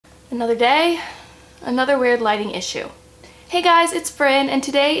Another day, another weird lighting issue. Hey guys, it's Bryn, and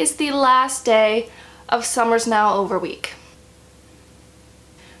today is the last day of Summer's Now Over week.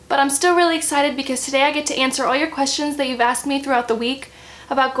 But I'm still really excited because today I get to answer all your questions that you've asked me throughout the week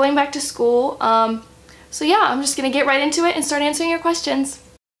about going back to school. So yeah, I'm just gonna get right into it and start answering your questions.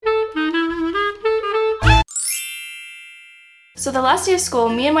 So the last day of school,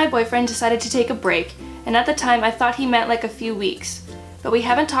 me and my boyfriend decided to take a break, and at the time I thought he meant like a few weeks. But we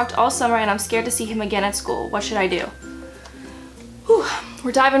haven't talked all summer and I'm scared to see him again at school. What should I do? Whew,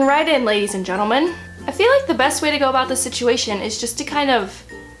 we're diving right in, ladies and gentlemen. I feel like the best way to go about this situation is just to kind of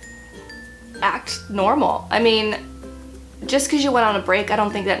act normal. I mean, just because you went on a break, I don't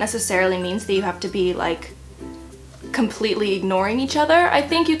think that necessarily means that you have to be like completely ignoring each other. I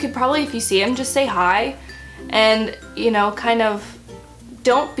think you could probably, if you see him, just say hi and, you know, kind of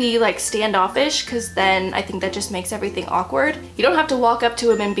don't be like standoffish, because then I think that just makes everything awkward. You don't have to walk up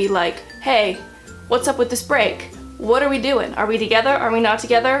to him and be like, hey, what's up with this break? What are we doing? Are we together? Are we not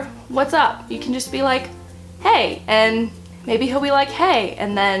together? What's up? You can just be like, hey, and maybe he'll be like, hey,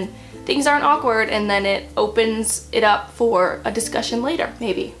 and then things aren't awkward, and then it opens it up for a discussion later,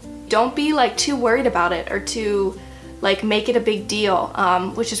 maybe. Don't be like too worried about it or too like make it a big deal,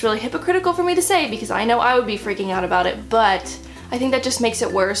 which is really hypocritical for me to say because I know I would be freaking out about it, but I think that just makes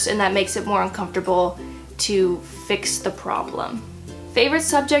it worse and that makes it more uncomfortable to fix the problem. Favorite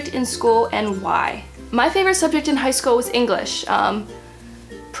subject in school and why? My favorite subject in high school was English.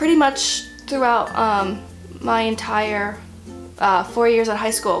 Pretty much throughout my entire 4 years at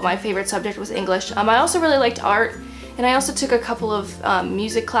high school, my favorite subject was English. I also really liked art, and I also took a couple of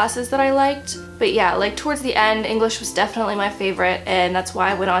music classes that I liked. But yeah, like towards the end, English was definitely my favorite, and that's why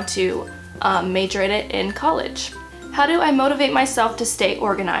I went on to major in it in college. How do I motivate myself to stay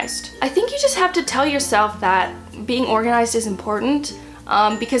organized? I think you just have to tell yourself that being organized is important,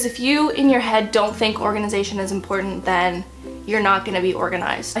 because if you in your head don't think organization is important, then you're not going to be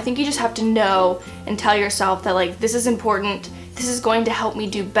organized. I think you just have to know and tell yourself that like this is important, this is going to help me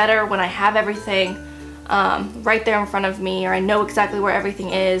do better when I have everything right there in front of me, or I know exactly where everything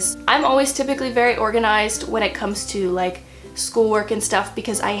is. I'm always typically very organized when it comes to like schoolwork and stuff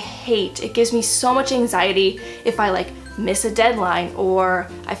because I hate, it gives me so much anxiety if I like miss a deadline or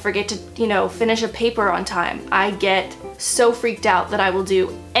I forget to, you know, finish a paper on time. I get so freaked out that I will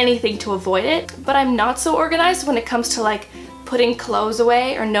do anything to avoid it. But I'm not so organized when it comes to like putting clothes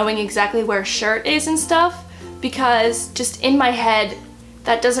away or knowing exactly where a shirt is and stuff, because just in my head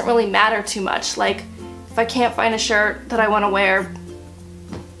that doesn't really matter too much. Like if I can't find a shirt that I want to wear,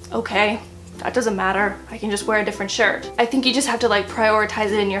 okay, that doesn't matter. I can just wear a different shirt. I think you just have to like prioritize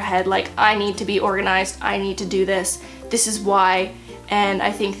it in your head, like I need to be organized, I need to do this, this is why, and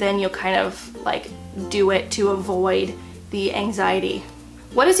I think then you'll kind of like do it to avoid the anxiety.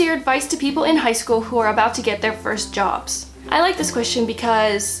 What is your advice to people in high school who are about to get their first jobs? I like this question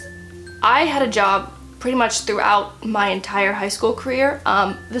because I had a job pretty much throughout my entire high school career.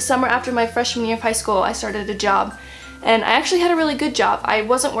 The summer after my freshman year of high school, I started a job, and I actually had a really good job. I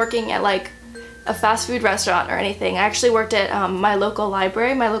wasn't working at like a fast food restaurant or anything. I actually worked at my local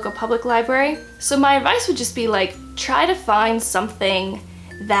library, my local public library. So my advice would just be like, try to find something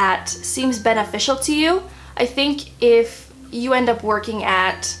that seems beneficial to you. I think if you end up working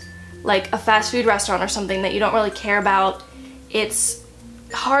at like a fast food restaurant or something that you don't really care about, it's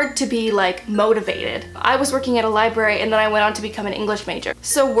hard to be like motivated. I was working at a library and then I went on to become an English major.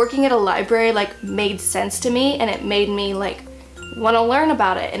 So working at a library like made sense to me, and it made me like want to learn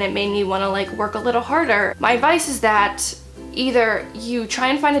about it, and it made me want to like work a little harder. My advice is that either you try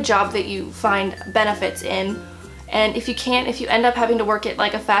and find a job that you find benefits in, and if you can't, if you end up having to work at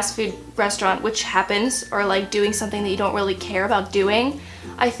like a fast food restaurant, which happens, or like doing something that you don't really care about doing,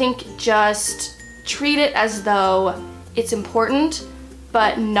 I think just treat it as though it's important,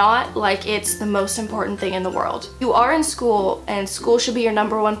 but not like it's the most important thing in the world. You are in school, and school should be your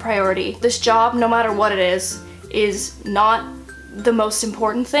 #1 priority. This job, no matter what it is not the most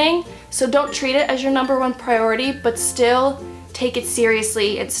important thing, so don't treat it as your #1 priority, but still take it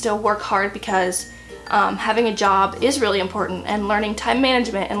seriously and still work hard, because having a job is really important, and learning time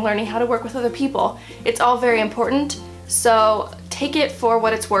management and learning how to work with other people, it's all very important. So take it for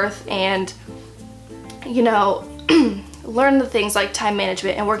what it's worth, and you know, learn the things like time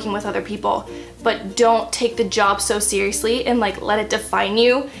management and working with other people, but don't take the job so seriously and like let it define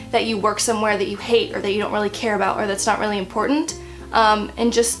you that you work somewhere that you hate or that you don't really care about or that's not really important,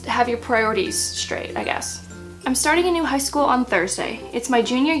 and just have your priorities straight, I guess. I'm starting a new high school on Thursday. It's my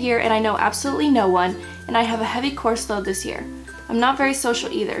junior year and I know absolutely no one, and I have a heavy course load this year. I'm not very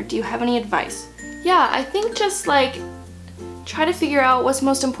social either. Do you have any advice? Yeah, I think just like try to figure out what's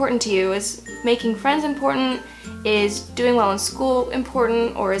most important to you. Is making friends important? Is doing well in school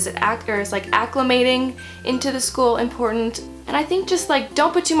important? Or is like acclimating into the school important? And I think just like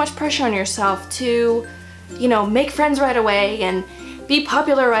don't put too much pressure on yourself to, you know, make friends right away and be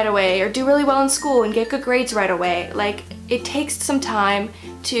popular right away, or do really well in school and get good grades right away. Like, it takes some time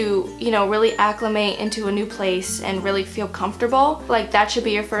to, you know, really acclimate into a new place and really feel comfortable. Like, that should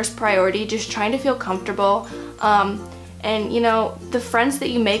be your first priority, just trying to feel comfortable. And, you know, the friends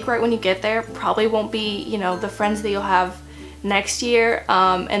that you make right when you get there probably won't be, you know, the friends that you'll have next year,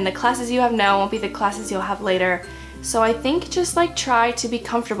 and the classes you have now won't be the classes you'll have later. So I think just like try to be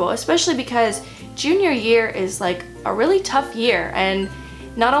comfortable, especially because junior year is like a really tough year, and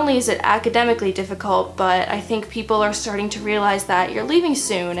not only is it academically difficult, but I think people are starting to realize that you're leaving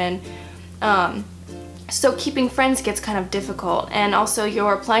soon, and so keeping friends gets kind of difficult. And also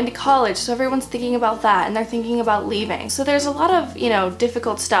you're applying to college, so everyone's thinking about that and they're thinking about leaving. So there's a lot of, you know,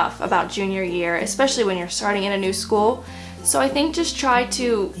 difficult stuff about junior year, especially when you're starting in a new school. So I think just try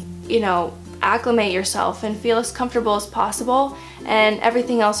to, you know, acclimate yourself and feel as comfortable as possible, and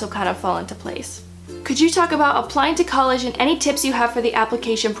everything else will kind of fall into place. Could you talk about applying to college and any tips you have for the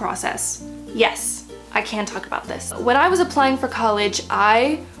application process? Yes, I can talk about this. When I was applying for college,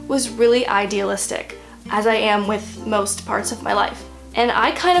 I was really idealistic, as I am with most parts of my life. And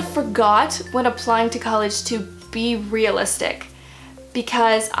I kind of forgot when applying to college to be realistic,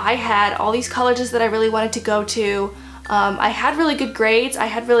 because I had all these colleges that I really wanted to go to. I had really good grades, I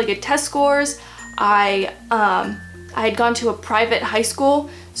had really good test scores, I had gone to a private high school,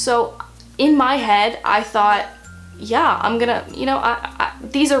 so in my head I thought, yeah, I'm gonna, you know,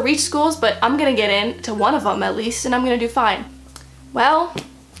 these are reach schools, but I'm gonna get into one of them at least, and I'm gonna do fine. Well,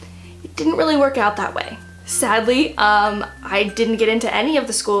 it didn't really work out that way. Sadly, I didn't get into any of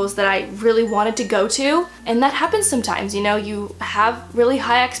the schools that I really wanted to go to, and that happens sometimes, you know, you have really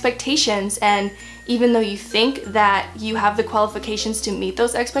high expectations, and even though you think that you have the qualifications to meet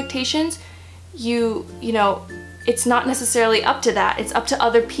those expectations, you know, it's not necessarily up to that, it's up to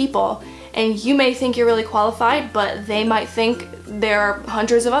other people. And you may think you're really qualified, but they might think there are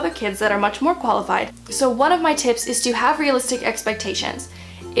hundreds of other kids that are much more qualified. So one of my tips is to have realistic expectations.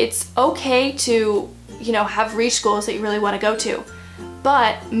 It's okay to, you know, have reach schools that you really want to go to,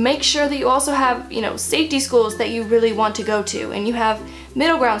 but make sure that you also have, you know, safety schools that you really want to go to, and you have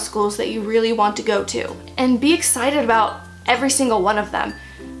middle ground schools that you really want to go to, and be excited about every single one of them.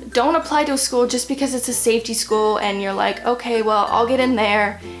 Don't apply to a school just because it's a safety school and you're like, okay, well, I'll get in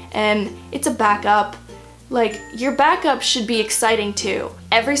there and it's a backup. Like, your backup should be exciting too.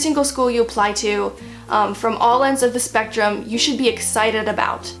 Every single school you apply to, from all ends of the spectrum, you should be excited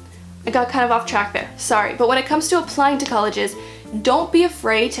about. I got kind of off track there, sorry. But when it comes to applying to colleges, don't be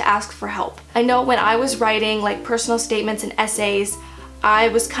afraid to ask for help. I know when I was writing like personal statements and essays, I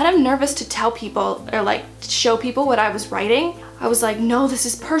was kind of nervous to tell people, or like show people what I was writing. I was like, no, this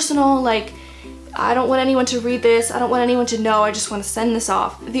is personal, like, I don't want anyone to read this, I don't want anyone to know, I just want to send this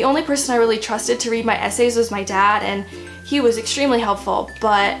off. The only person I really trusted to read my essays was my dad, and he was extremely helpful,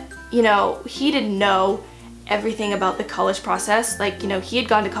 but, you know, he didn't know everything about the college process. Like, you know, he had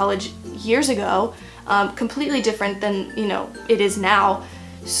gone to college years ago, completely different than, you know, it is now.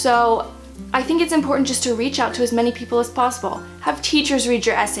 So I think it's important just to reach out to as many people as possible. Have teachers read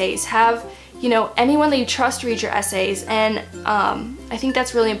your essays, have, you know, anyone that you trust read your essays, and I think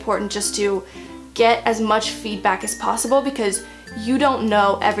that's really important, just to get as much feedback as possible, because you don't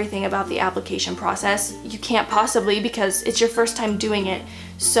know everything about the application process. You can't possibly, because it's your first time doing it.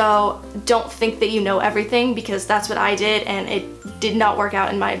 So don't think that you know everything, because that's what I did and it did not work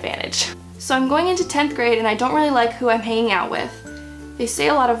out in my advantage. So I'm going into 10th grade and I don't really like who I'm hanging out with. They say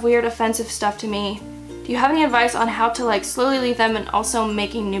a lot of weird, offensive stuff to me. Do you have any advice on how to like slowly leave them and also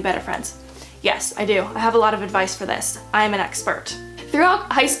making new, better friends? Yes, I do. I have a lot of advice for this. I am an expert.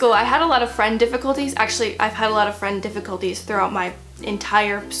 Throughout high school, I had a lot of friend difficulties. Actually, I've had a lot of friend difficulties throughout my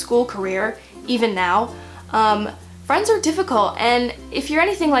entire school career, even now. Friends are difficult, and if you're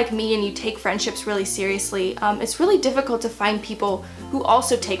anything like me and you take friendships really seriously, it's really difficult to find people who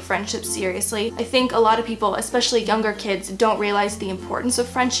also take friendships seriously. I think a lot of people, especially younger kids, don't realize the importance of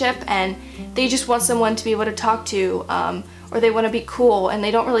friendship, and they just want someone to be able to talk to, or they want to be cool, and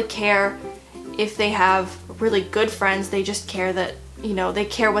they don't really care if they have really good friends. They just care that, you know, they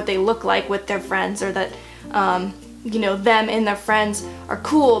care what they look like with their friends, or that, you know, them and their friends are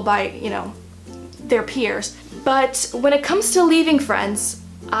cool by, you know, their peers. But when it comes to leaving friends,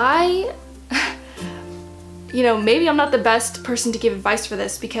 you know, maybe I'm not the best person to give advice for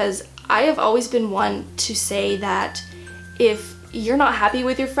this, because I have always been one to say that if you're not happy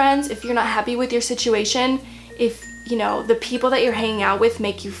with your friends, if you're not happy with your situation, if you know, the people that you're hanging out with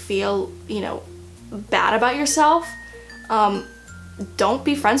make you feel, you know, bad about yourself, don't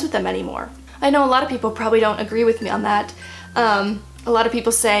be friends with them anymore. I know a lot of people probably don't agree with me on that. A lot of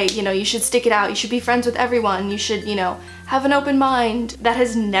people say, you know, you should stick it out, you should be friends with everyone, you should, you know, have an open mind. That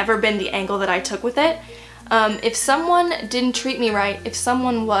has never been the angle that I took with it. If someone didn't treat me right, if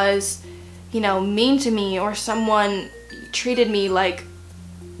someone was, you know, mean to me, or someone treated me like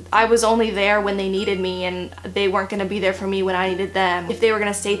I was only there when they needed me and they weren't gonna be there for me when I needed them, if they were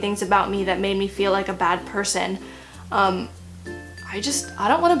gonna say things about me that made me feel like a bad person, I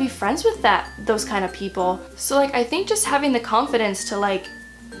don't want to be friends with those kind of people. So like, I think just having the confidence to like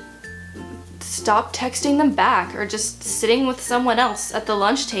stop texting them back, or just sitting with someone else at the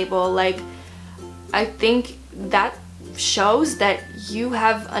lunch table, like, I think that shows that you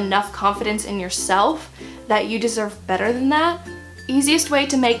have enough confidence in yourself that you deserve better than that. Easiest way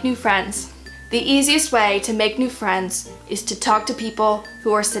to make new friends. The easiest way to make new friends is to talk to people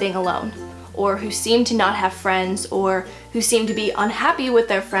who are sitting alone, or who seem to not have friends, or who seem to be unhappy with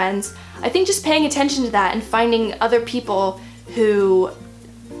their friends. I think just paying attention to that and finding other people who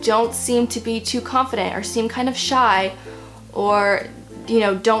don't seem to be too confident, or seem kind of shy, or, you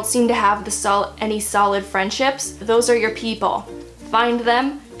know, don't seem to have any solid friendships, those are your people. Find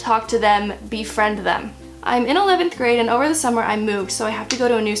them, talk to them, befriend them. I'm in 11th grade, and over the summer I moved, so I have to go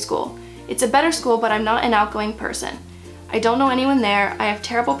to a new school. It's a better school, but I'm not an outgoing person. I don't know anyone there, I have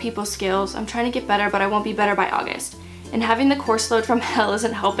terrible people skills, I'm trying to get better, but I won't be better by August. And having the course load from hell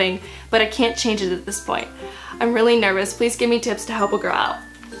isn't helping, but I can't change it at this point. I'm really nervous, please give me tips to help a girl out.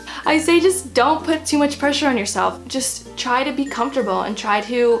 I say just don't put too much pressure on yourself. Just try to be comfortable and try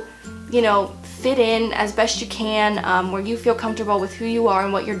to, you know, fit in as best you can, where you feel comfortable with who you are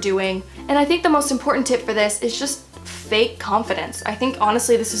and what you're doing. And I think the most important tip for this is just fake confidence. I think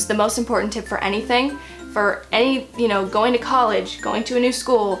honestly this is the most important tip for anything. For any, you know, going to college, going to a new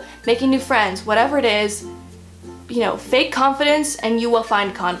school, making new friends, whatever it is, you know, fake confidence and you will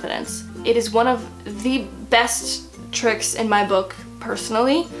find confidence. It is one of the best tricks in my book,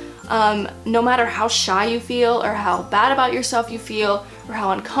 personally. No matter how shy you feel, or how bad about yourself you feel, or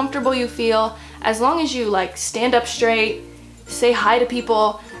how uncomfortable you feel, as long as you like stand up straight, say hi to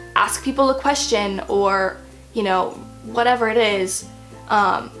people, ask people a question, or, you know, whatever it is,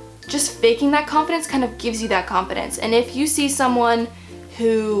 just faking that confidence kind of gives you that confidence. And if you see someone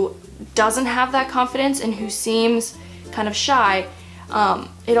who doesn't have that confidence and who seems kind of shy,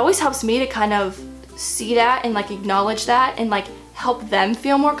 it always helps me to kind of see that and like acknowledge that and like help them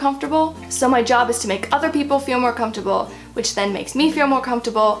feel more comfortable. So my job is to make other people feel more comfortable, which then makes me feel more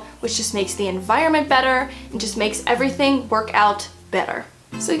comfortable, which just makes the environment better and just makes everything work out better.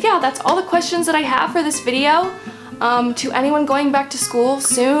 So yeah, that's all the questions that I have for this video. To anyone going back to school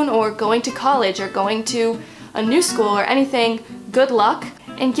soon, or going to college, or going to a new school, or anything, good luck.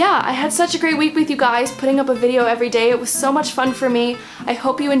 And yeah, I had such a great week with you guys, putting up a video every day. It was so much fun for me. I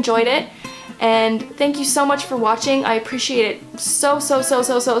hope you enjoyed it. And thank you so much for watching. I appreciate it so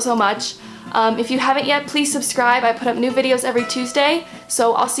much. If you haven't yet, please subscribe. I put up new videos every Tuesday.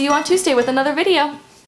 So I'll see you on Tuesday with another video.